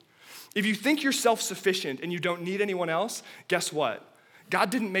body. If you think you're self-sufficient and you don't need anyone else, guess what? God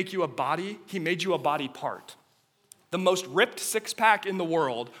didn't make you a body, he made you a body part. The most ripped six-pack in the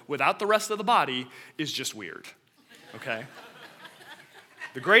world without the rest of the body is just weird, okay?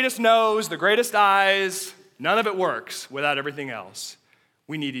 The greatest nose, the greatest eyes, none of it works without everything else.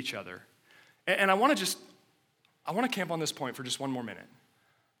 We need each other. And I want to camp on this point for just one more minute.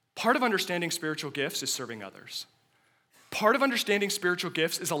 Part of understanding spiritual gifts is serving others. Part of understanding spiritual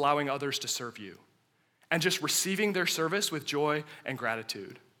gifts is allowing others to serve you and just receiving their service with joy and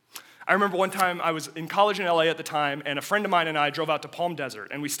gratitude. I remember one time I was in college in LA at the time, and a friend of mine and I drove out to Palm Desert,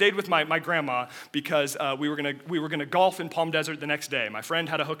 and we stayed with my grandma because we were gonna golf in Palm Desert the next day. My friend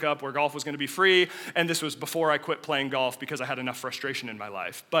had a hookup where golf was gonna be free, and this was before I quit playing golf because I had enough frustration in my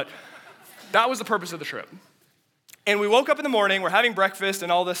life. But that was the purpose of the trip. And we woke up in the morning, we're having breakfast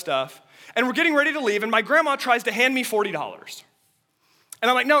and all this stuff, and we're getting ready to leave, and my grandma tries to hand me $40. And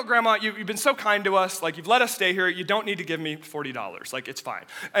I'm like, no, Grandma, you've been so kind to us. Like, you've let us stay here. You don't need to give me $40. Like, it's fine.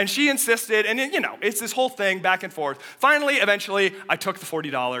 And she insisted, and it's this whole thing back and forth. Finally, eventually, I took the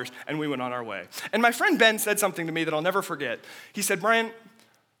 $40, and we went on our way. And my friend Ben said something to me that I'll never forget. He said, Brian,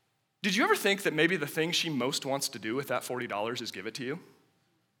 did you ever think that maybe the thing she most wants to do with that $40 is give it to you?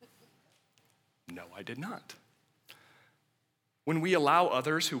 No, I did not. When we allow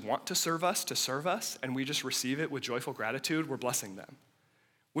others who want to serve us, and we just receive it with joyful gratitude, we're blessing them.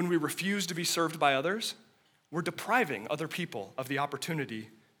 When we refuse to be served by others, we're depriving other people of the opportunity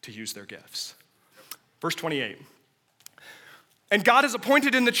to use their gifts. Verse 28. And God has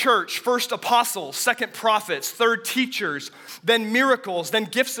appointed in the church first apostles, second prophets, third teachers, then miracles, then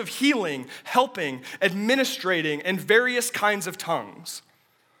gifts of healing, helping, administrating, and various kinds of tongues.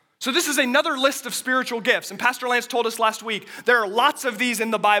 So this is another list of spiritual gifts. And Pastor Lance told us last week, there are lots of these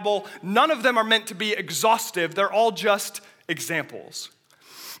in the Bible. None of them are meant to be exhaustive. They're all just examples.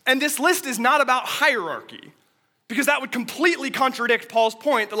 And this list is not about hierarchy, because that would completely contradict Paul's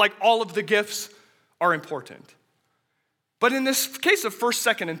point that like all of the gifts are important. But in this case of first,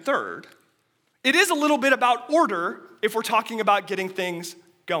 second, and third, it is a little bit about order if we're talking about getting things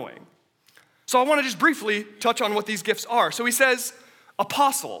going. So I want to just briefly touch on what these gifts are. So he says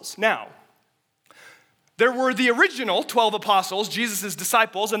apostles. Now, there were the original 12 apostles, Jesus'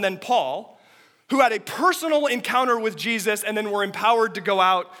 disciples, and then Paul, who had a personal encounter with Jesus and then were empowered to go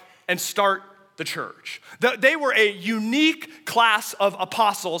out and start the church. They were a unique class of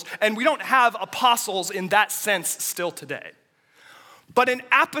apostles, and we don't have apostles in that sense still today. But an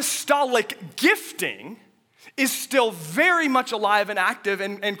apostolic gifting is still very much alive and active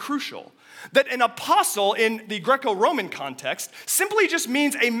and crucial. That an apostle in the Greco-Roman context simply just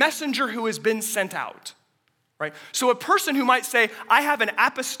means a messenger who has been sent out, right? So a person who might say, I have an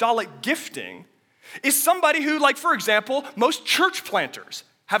apostolic gifting, is somebody who, like, for example, most church planters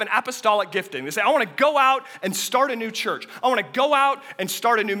have an apostolic gifting. They say, I want to go out and start a new church. I want to go out and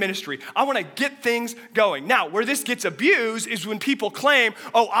start a new ministry. I want to get things going. Now, where this gets abused is when people claim,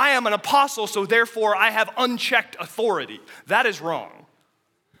 oh, I am an apostle, so therefore I have unchecked authority. That is wrong.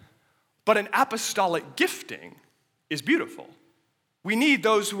 But an apostolic gifting is beautiful. We need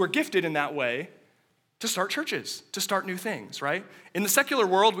those who are gifted in that way to start churches, to start new things, right? In the secular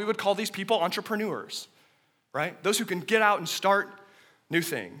world, we would call these people entrepreneurs, right? Those who can get out and start new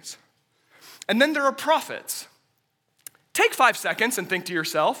things. And then there are prophets. Take 5 seconds and think to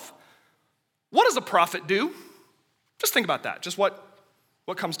yourself, what does a prophet do? Just think about that, just what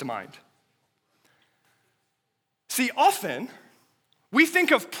comes to mind. See, often we think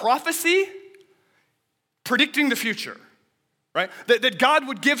of prophecy predicting the future. Right? That God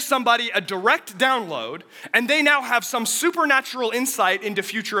would give somebody a direct download and they now have some supernatural insight into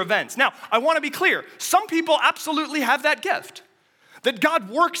future events. Now, I want to be clear. Some people absolutely have that gift. That God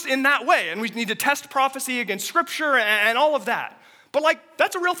works in that way, and we need to test prophecy against scripture and all of that. But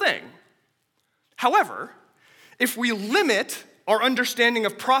that's a real thing. However, if we limit our understanding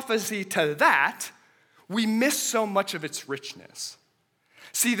of prophecy to that, we miss so much of its richness.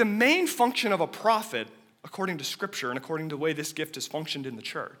 See, the main function of a prophet according to Scripture and according to the way this gift has functioned in the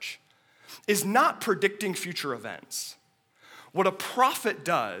church, is not predicting future events. What a prophet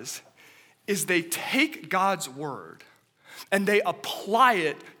does is they take God's word and they apply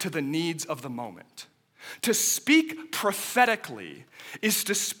it to the needs of the moment. To speak prophetically is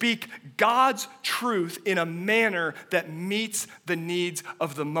to speak God's truth in a manner that meets the needs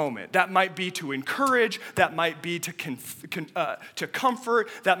of the moment. That might be to encourage, that might be to comfort,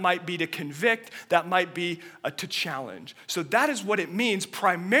 that might be to convict, that might be to challenge. So that is what it means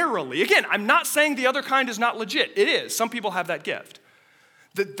primarily. Again, I'm not saying the other kind is not legit. It is. Some people have that gift.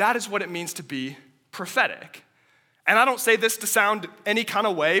 That is what it means to be prophetic. And I don't say this to sound any kind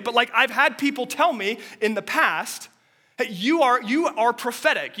of way, but like I've had people tell me in the past, hey, you are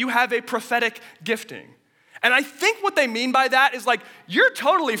prophetic. You have a prophetic gifting. And I think what they mean by that is like, you're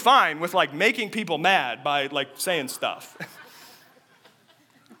totally fine with like making people mad by like saying stuff.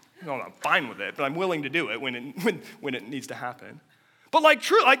 No, I'm fine with it, but I'm willing to do it when it needs to happen. But like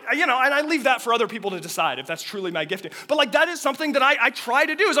true, like, you know, and I leave that for other people to decide if that's truly my gifting. But like that is something that I try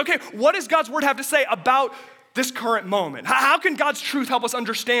to do is, okay, what does God's word have to say about this current moment? How can God's truth help us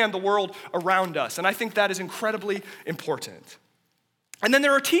understand the world around us? And I think that is incredibly important. And then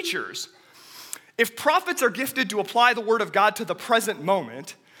there are teachers. If prophets are gifted to apply the word of God to the present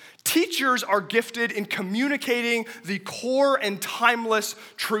moment, teachers are gifted in communicating the core and timeless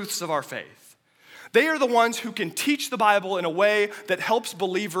truths of our faith. They are the ones who can teach the Bible in a way that helps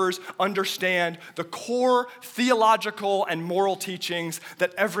believers understand the core theological and moral teachings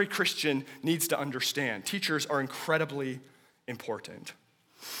that every Christian needs to understand. Teachers are incredibly important.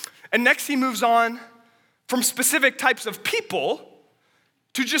 And next he moves on from specific types of people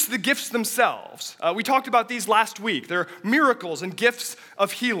to just the gifts themselves. We talked about these last week. They're miracles and gifts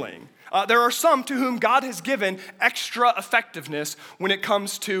of healing. There are some to whom God has given extra effectiveness when it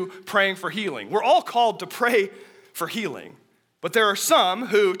comes to praying for healing. We're all called to pray for healing, but there are some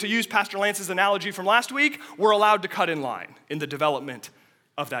who, to use Pastor Lance's analogy from last week, were allowed to cut in line in the development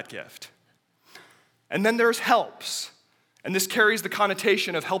of that gift. And then there's helps, and this carries the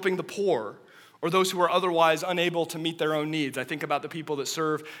connotation of helping the poor or those who are otherwise unable to meet their own needs. I think about the people that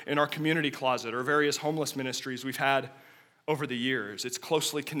serve in our community closet or various homeless ministries we've had over the years. It's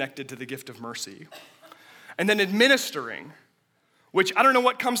closely connected to the gift of mercy. And then administering, which I don't know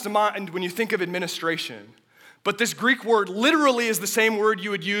what comes to mind when you think of administration, but this Greek word literally is the same word you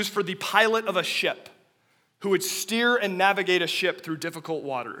would use for the pilot of a ship who would steer and navigate a ship through difficult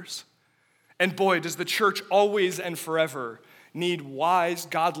waters. And boy, does the church always and forever need wise,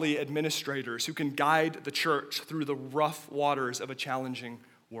 godly administrators who can guide the church through the rough waters of a challenging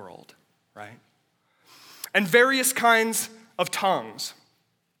world, right? And various kinds of tongues.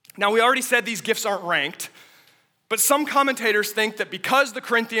 Now, we already said these gifts aren't ranked, but some commentators think that because the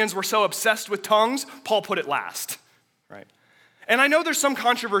Corinthians were so obsessed with tongues, Paul put it last, right? And I know there's some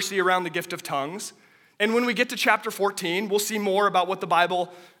controversy around the gift of tongues, and when we get to chapter 14, we'll see more about what the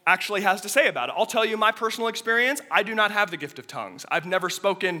Bible actually has to say about it. I'll tell you my personal experience. I do not have the gift of tongues. I've never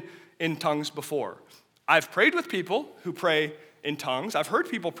spoken in tongues before. I've prayed with people who pray in tongues. I've heard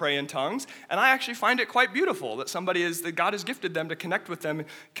people pray in tongues, and I actually find it quite beautiful that that God has gifted them to connect with them,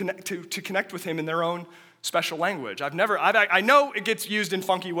 to connect with him in their own special language. I know it gets used in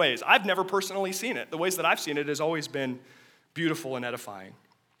funky ways. I've never personally seen it. The ways that I've seen it has always been beautiful and edifying.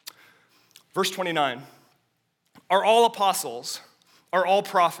 Verse 29, are all apostles? Are all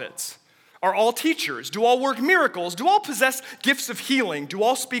prophets? Are all teachers? Do all work miracles? Do all possess gifts of healing? Do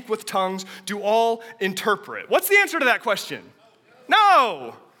all speak with tongues? Do all interpret? What's the answer to that question?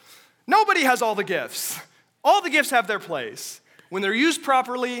 No. Nobody has all the gifts. All the gifts have their place. When they're used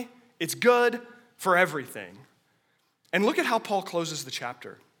properly, it's good for everything. And look at how Paul closes the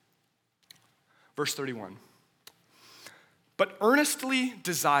chapter. Verse 31. But earnestly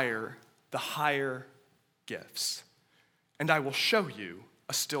desire the higher gifts, and I will show you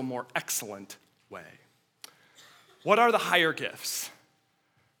a still more excellent way. What are the higher gifts?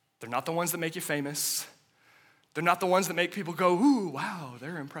 They're not the ones that make you famous. They're not the ones that make people go, ooh, wow,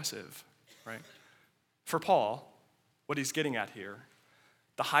 they're impressive, right? For Paul, what he's getting at here,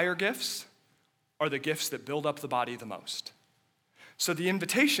 the higher gifts are the gifts that build up the body the most. So the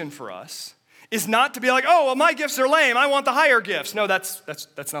invitation for us is not to be like, oh, well, my gifts are lame, I want the higher gifts. No, that's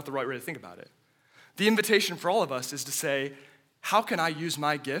not the right way to think about it. The invitation for all of us is to say, how can I use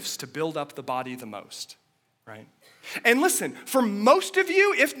my gifts to build up the body the most, right? And listen, for most of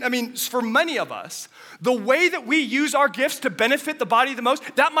you, for many of us, the way that we use our gifts to benefit the body the most,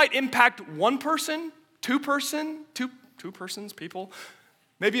 that might impact one person, two persons, people,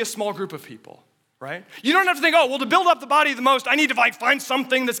 maybe a small group of people, right? You don't have to think, oh, well, to build up the body the most, I need to find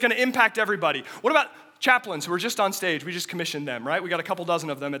something that's going to impact everybody. What about chaplains who are just on stage. We just commissioned them, right? We got a couple dozen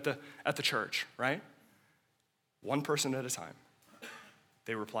of them at the church, right? One person at a time.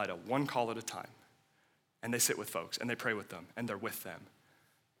 They reply to one call at a time. And they sit with folks, and they pray with them, and they're with them.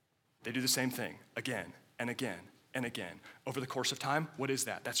 They do the same thing again and again and again. Over the course of time, what is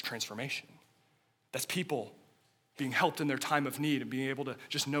that? That's transformation. That's people being helped in their time of need and being able to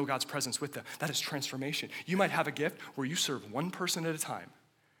just know God's presence with them. That is transformation. You might have a gift where you serve one person at a time,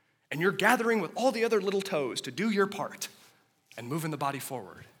 and you're gathering with all the other little toes to do your part and moving the body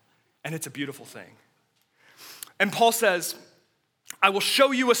forward. And it's a beautiful thing. And Paul says, I will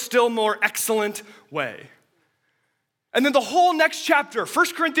show you a still more excellent way. And then the whole next chapter, 1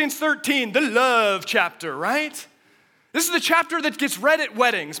 Corinthians 13, the love chapter, right? This is the chapter that gets read at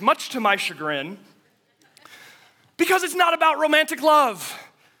weddings, much to my chagrin, because it's not about romantic love.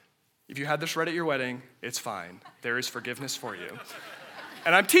 If you had this read at your wedding, it's fine. There is forgiveness for you.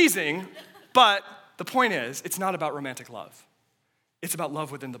 And I'm teasing, but the point is, it's not about romantic love. It's about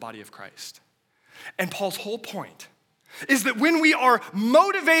love within the body of Christ. And Paul's whole point is that when we are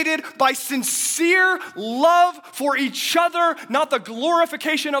motivated by sincere love for each other, not the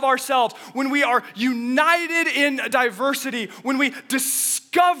glorification of ourselves, when we are united in diversity, when we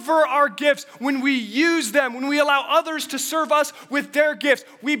discover our gifts, when we use them, when we allow others to serve us with their gifts,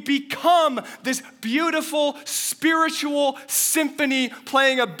 we become this beautiful spiritual symphony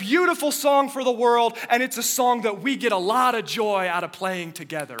playing a beautiful song for the world, and it's a song that we get a lot of joy out of playing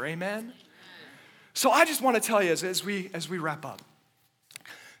together. Amen? So I just want to tell you as we wrap up,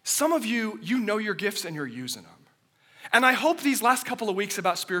 some of you know your gifts and you're using them. And I hope these last couple of weeks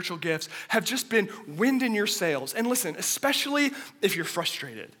about spiritual gifts have just been wind in your sails. And listen, especially if you're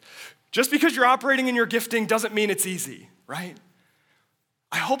frustrated. Just because you're operating in your gifting doesn't mean it's easy, right?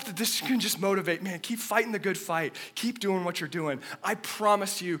 I hope that this can just motivate, man, keep fighting the good fight. Keep doing what you're doing. I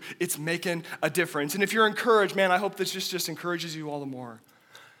promise you it's making a difference. And if you're encouraged, man, I hope this just encourages you all the more.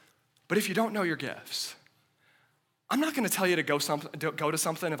 But if you don't know your gifts, I'm not going to tell you to go to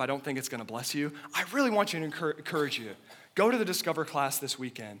something if I don't think it's going to bless you. I really want you to encourage you. Go to the Discover class this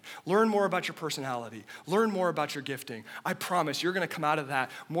weekend. Learn more about your personality. Learn more about your gifting. I promise you're going to come out of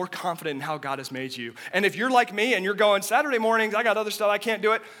that more confident in how God has made you. And if you're like me and you're going, Saturday mornings, I got other stuff, I can't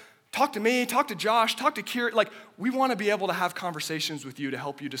do it, talk to me, talk to Josh, talk to Kira. Like, we want to be able to have conversations with you to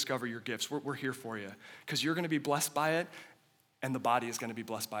help you discover your gifts. We're here for you because you're going to be blessed by it. And the body is going to be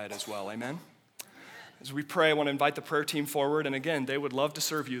blessed by it as well. Amen? As we pray, I want to invite the prayer team forward. And again, they would love to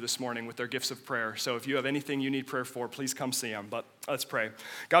serve you this morning with their gifts of prayer. So if you have anything you need prayer for, please come see them. But let's pray.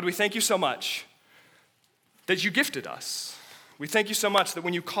 God, we thank you so much that you gifted us. We thank you so much that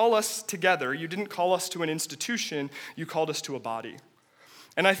when you call us together, you didn't call us to an institution, you called us to a body.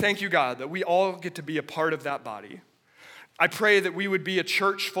 And I thank you, God, that we all get to be a part of that body. I pray that we would be a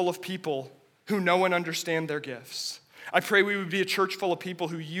church full of people who know and understand their gifts. I pray we would be a church full of people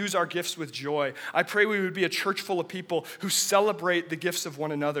who use our gifts with joy. I pray we would be a church full of people who celebrate the gifts of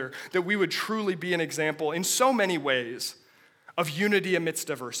one another, that we would truly be an example in so many ways of unity amidst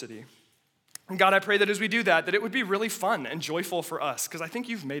diversity. And God, I pray that as we do that it would be really fun and joyful for us, because I think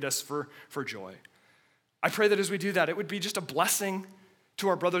you've made us for joy. I pray that as we do that, it would be just a blessing to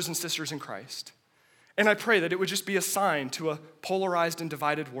our brothers and sisters in Christ. And I pray that it would just be a sign to a polarized and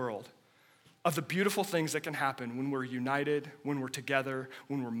divided world of the beautiful things that can happen when we're united, when we're together,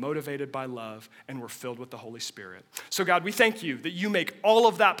 when we're motivated by love, and we're filled with the Holy Spirit. So God, we thank you that you make all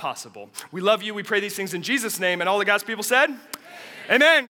of that possible. We love you. We pray these things in Jesus' name. And all the God's people said, amen.